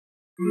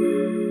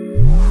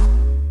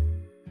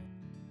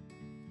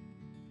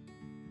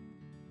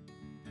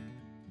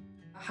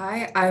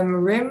Hi, I'm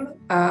Rim.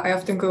 I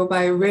often go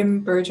by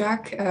Rim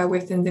Burjak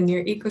within the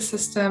Near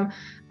ecosystem.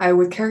 I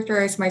would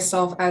characterize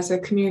myself as a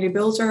community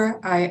builder.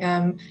 I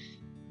am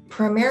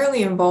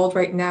primarily involved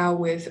right now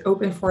with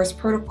Open Forest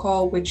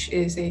Protocol, which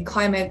is a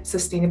climate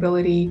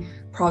sustainability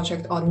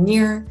project on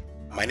Near.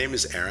 My name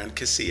is Aaron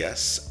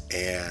Casillas,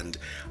 and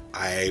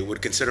I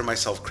would consider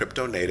myself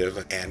crypto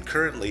native, and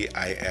currently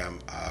I am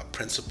a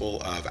principal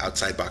of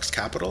Outside Box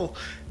Capital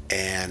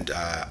and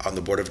on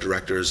the board of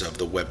directors of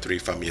the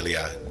Web3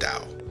 Familia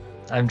DAO.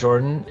 I'm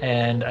Jordan,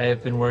 and I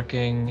have been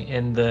working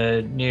in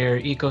the Near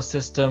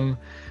ecosystem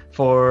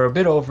for a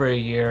bit over a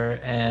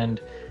year,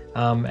 and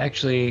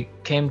actually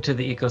came to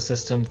the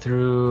ecosystem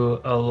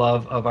through a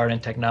love of art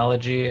and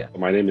technology.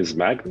 My name is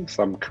Magnus.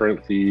 I'm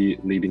currently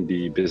leading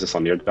the business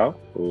on Near DAO,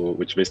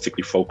 which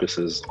basically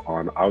focuses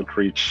on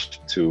outreach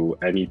to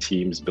any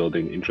teams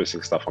building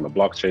interesting stuff on the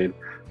blockchain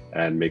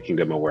and making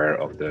them aware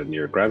of the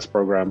Near Grants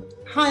program.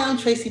 Hi, I'm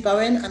Tracy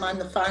Bowen, and I'm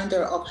the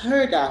founder of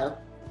Her DAO.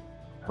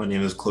 My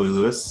name is Chloe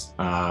Lewis,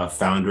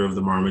 founder of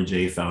the Marma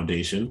J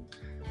Foundation.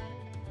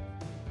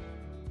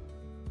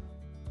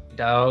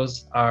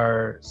 DAOs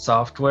are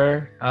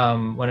software.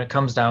 When it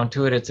comes down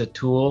to it, it's a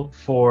tool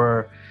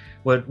for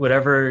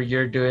whatever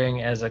you're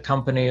doing as a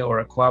company or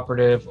a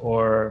cooperative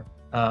or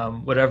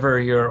whatever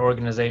your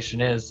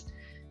organization is.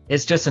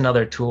 It's just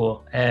another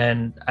tool.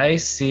 And I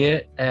see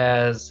it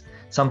as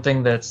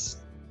something that's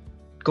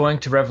going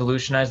to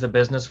revolutionize the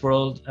business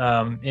world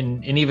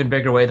in an even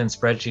bigger way than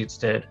spreadsheets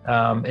did.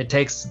 It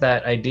takes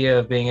that idea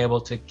of being able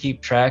to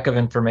keep track of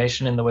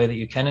information in the way that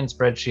you can in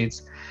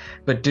spreadsheets,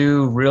 but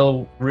do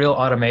real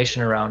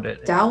automation around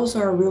it. DAOs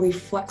are a really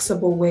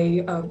flexible way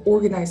of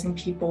organizing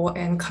people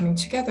and coming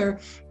together,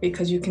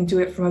 because you can do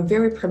it from a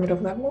very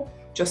primitive level,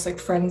 just like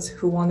friends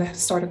who want to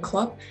start a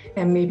club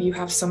and maybe you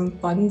have some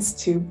funds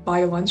to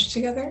buy lunch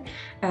together,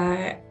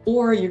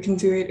 or you can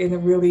do it in a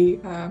really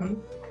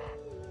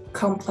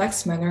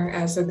complex manner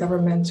as a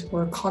government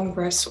or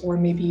Congress, or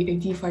maybe a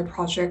DeFi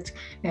project,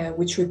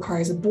 which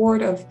requires a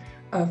board of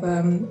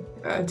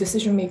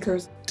decision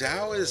makers.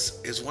 DAO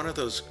is one of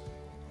those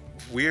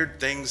weird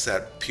things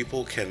that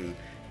people can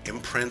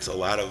imprint a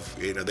lot of,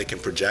 they can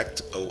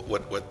project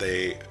what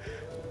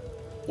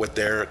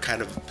their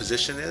kind of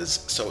position is.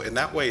 So in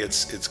that way,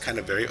 it's kind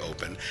of very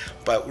open.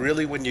 But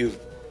really, when you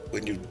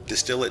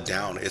distill it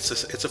down,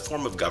 it's a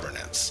form of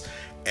governance.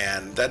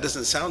 And that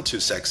doesn't sound too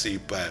sexy,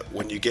 but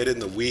when you get in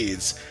the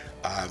weeds,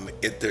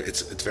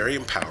 it's very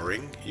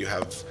empowering. You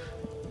have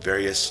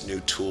various new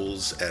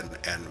tools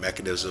and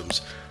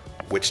mechanisms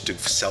which to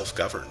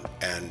self-govern.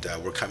 And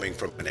we're coming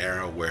from an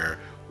era where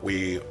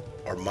we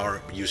are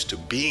more used to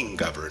being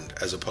governed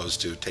as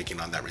opposed to taking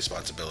on that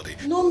responsibility.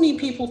 Normally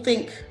people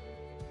think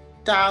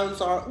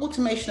DAOs are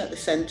automation at the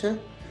center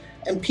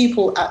and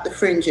people at the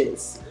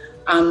fringes.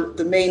 And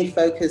the main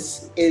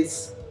focus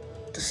is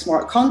the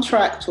smart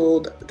contract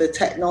or the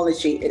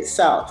technology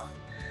itself.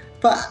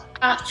 But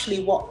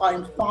actually what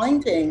I'm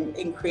finding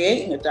in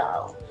creating a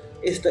DAO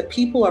is that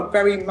people are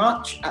very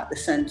much at the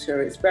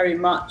center. It's very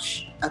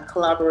much a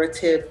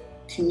collaborative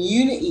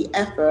community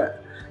effort,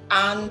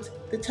 and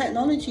the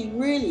technology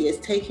really is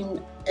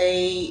taking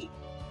a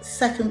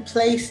second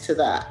place to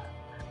that.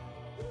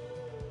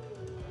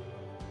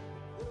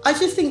 I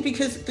just think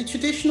because the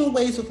traditional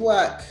ways of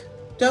work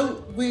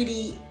don't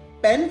really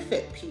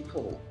benefit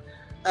people.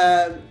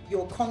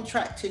 You're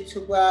contracted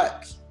to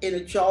work in a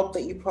job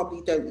that you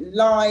probably don't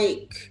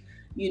like.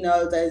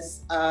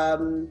 There's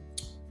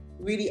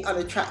really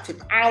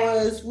unattractive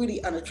hours,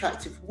 really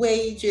unattractive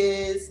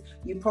wages.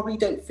 You probably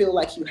don't feel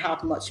like you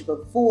have much of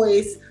a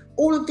voice.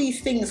 All of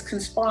these things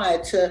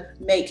conspire to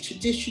make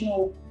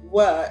traditional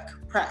work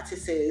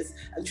practices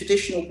and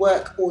traditional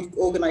work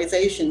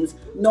organizations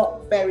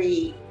not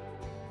very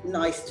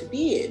nice to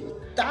be in.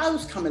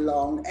 DAOs come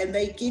along and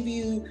they give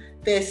you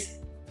this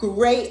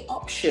great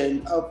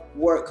option of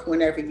work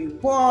whenever you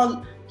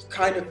want,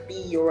 kind of be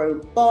your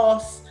own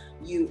boss.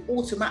 You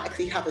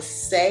automatically have a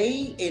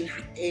say in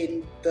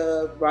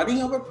the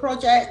running of a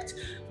project.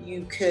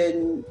 You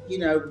can,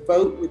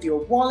 vote with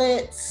your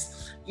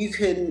wallets. You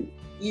can,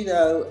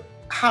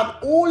 have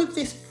all of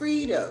this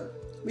freedom,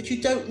 which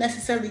you don't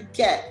necessarily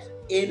get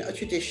in a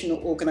traditional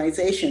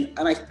organization.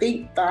 And I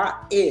think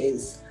that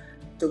is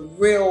the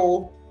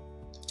real,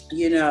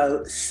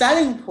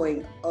 selling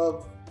point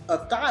of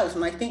DAOs.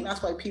 And I think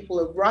that's why people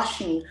are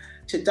rushing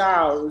to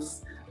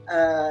DAOs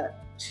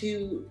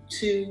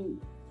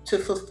to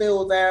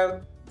fulfill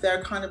their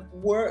kind of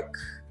work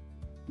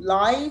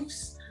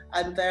lives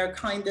and their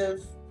kind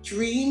of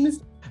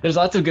dreams. There's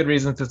lots of good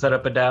reasons to set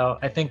up a DAO.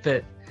 I think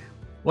that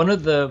one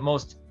of the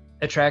most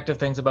attractive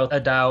things about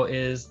a DAO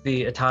is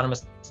the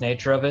autonomous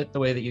nature of it, the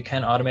way that you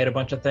can automate a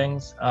bunch of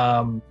things.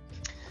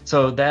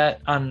 So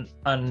that on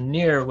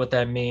Near, what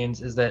that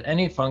means is that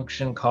any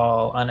function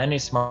call on any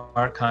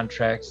smart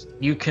contracts,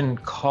 you can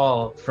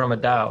call from a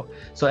DAO.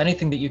 So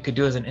anything that you could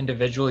do as an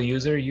individual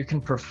user, you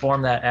can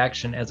perform that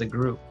action as a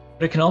group.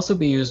 But it can also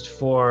be used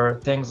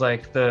for things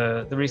like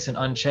the recent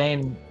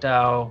Unchained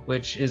DAO,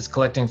 which is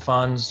collecting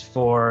funds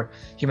for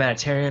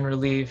humanitarian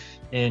relief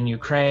in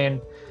Ukraine.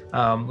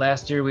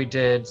 Last year we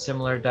did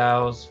similar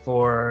DAOs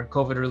for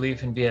COVID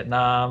relief in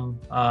Vietnam,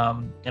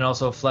 and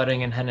also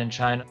flooding in Henan,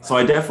 China. So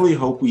I definitely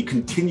hope we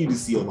continue to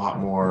see a lot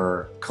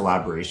more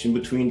collaboration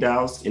between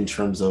DAOs in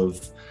terms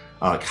of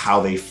how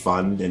they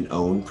fund and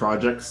own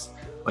projects.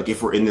 Like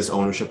if we're in this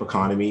ownership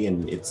economy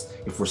and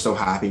if we're so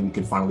happy we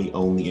can finally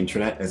own the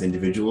internet as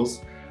individuals,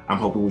 I'm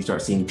hoping we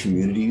start seeing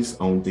communities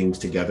own things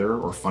together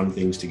or fund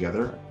things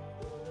together.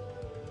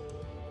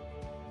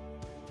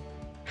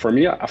 For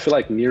me, I feel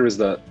like NEAR is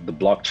the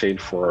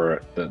blockchain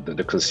for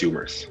the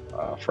consumers,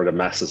 for the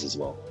masses as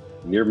well.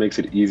 NEAR makes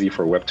it easy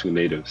for Web2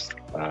 natives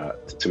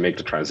to make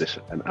the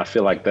transition. And I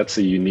feel like that's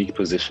a unique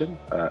position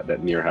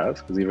that NEAR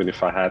has, because even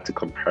if I had to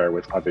compare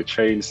with other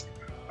chains,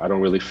 I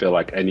don't really feel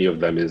like any of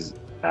them is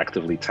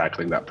actively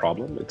tackling that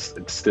problem. It's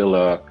still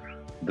a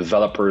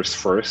developers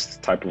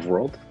first type of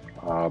world.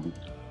 And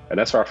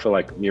that's where I feel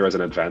like NEAR has an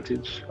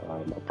advantage.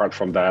 Apart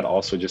from that,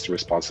 also just a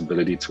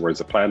responsibility towards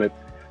the planet,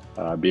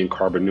 being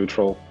carbon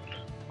neutral,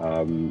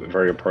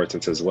 very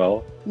important as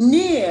well.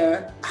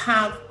 NEAR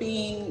have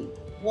been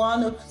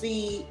one of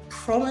the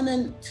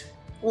prominent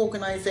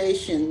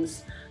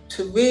organizations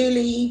to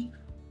really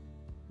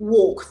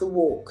walk the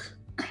walk.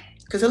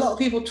 Because a lot of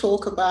people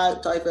talk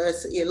about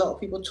diversity, a lot of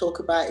people talk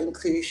about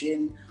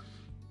inclusion,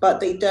 but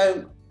they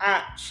don't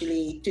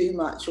actually do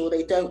much, or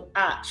they don't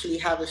actually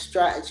have a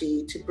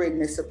strategy to bring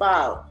this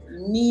about.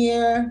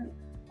 NEAR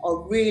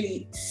are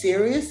really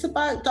serious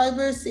about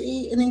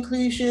diversity and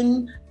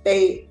inclusion.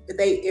 They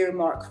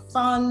earmark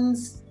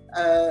funds,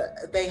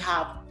 they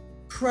have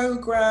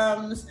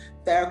programs,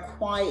 they're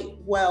quite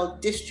well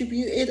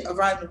distributed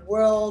around the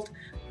world.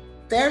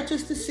 They're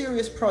just a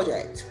serious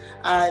project.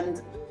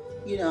 And,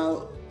 you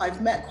know, I've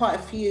met quite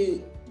a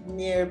few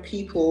NEAR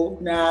people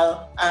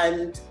now,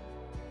 and,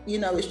 you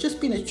know, it's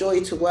just been a joy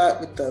to work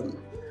with them.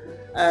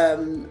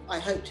 I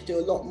hope to do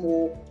a lot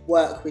more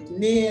work with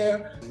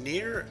NEAR.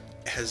 NEAR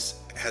has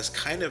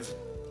kind of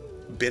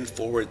been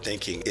forward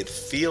thinking. It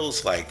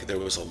feels like there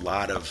was a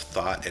lot of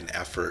thought and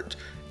effort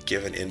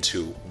given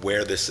into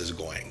where this is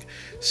going.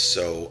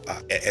 So,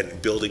 and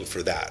building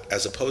for that,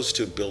 as opposed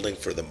to building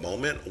for the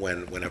moment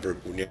whenever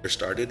NEAR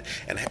started.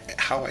 And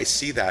how I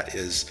see that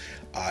is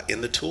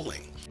in the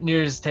tooling.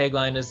 NEAR's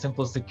tagline is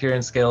simple, secure,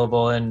 and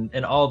scalable,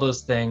 and all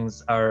those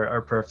things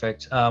are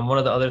perfect. One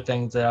of the other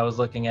things that I was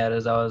looking at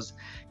as I was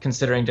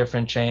considering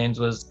different chains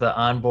was the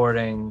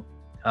onboarding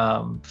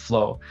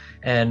flow.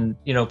 And,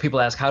 you know,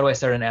 people ask, how do I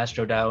start an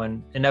Astro DAO?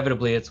 And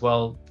inevitably it's,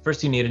 well,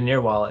 first you need a NEAR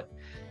wallet.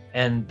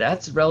 And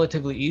that's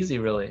relatively easy,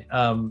 really.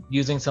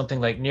 Using something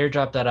like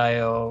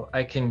NearDrop.io,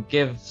 I can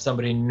give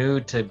somebody new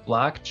to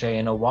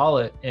blockchain a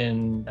wallet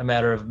in a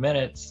matter of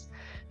minutes,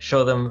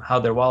 show them how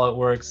their wallet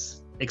works,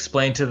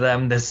 explain to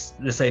them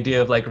this idea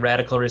of like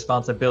radical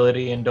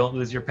responsibility and don't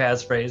lose your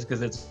passphrase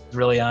because it's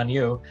really on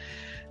you.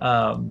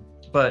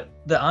 But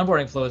the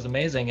onboarding flow is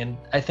amazing. And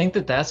I think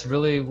that that's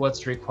really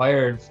what's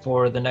required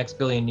for the next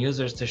billion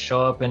users to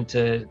show up and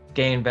to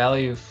gain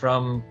value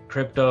from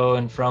crypto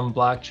and from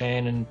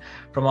blockchain and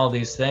from all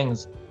these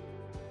things.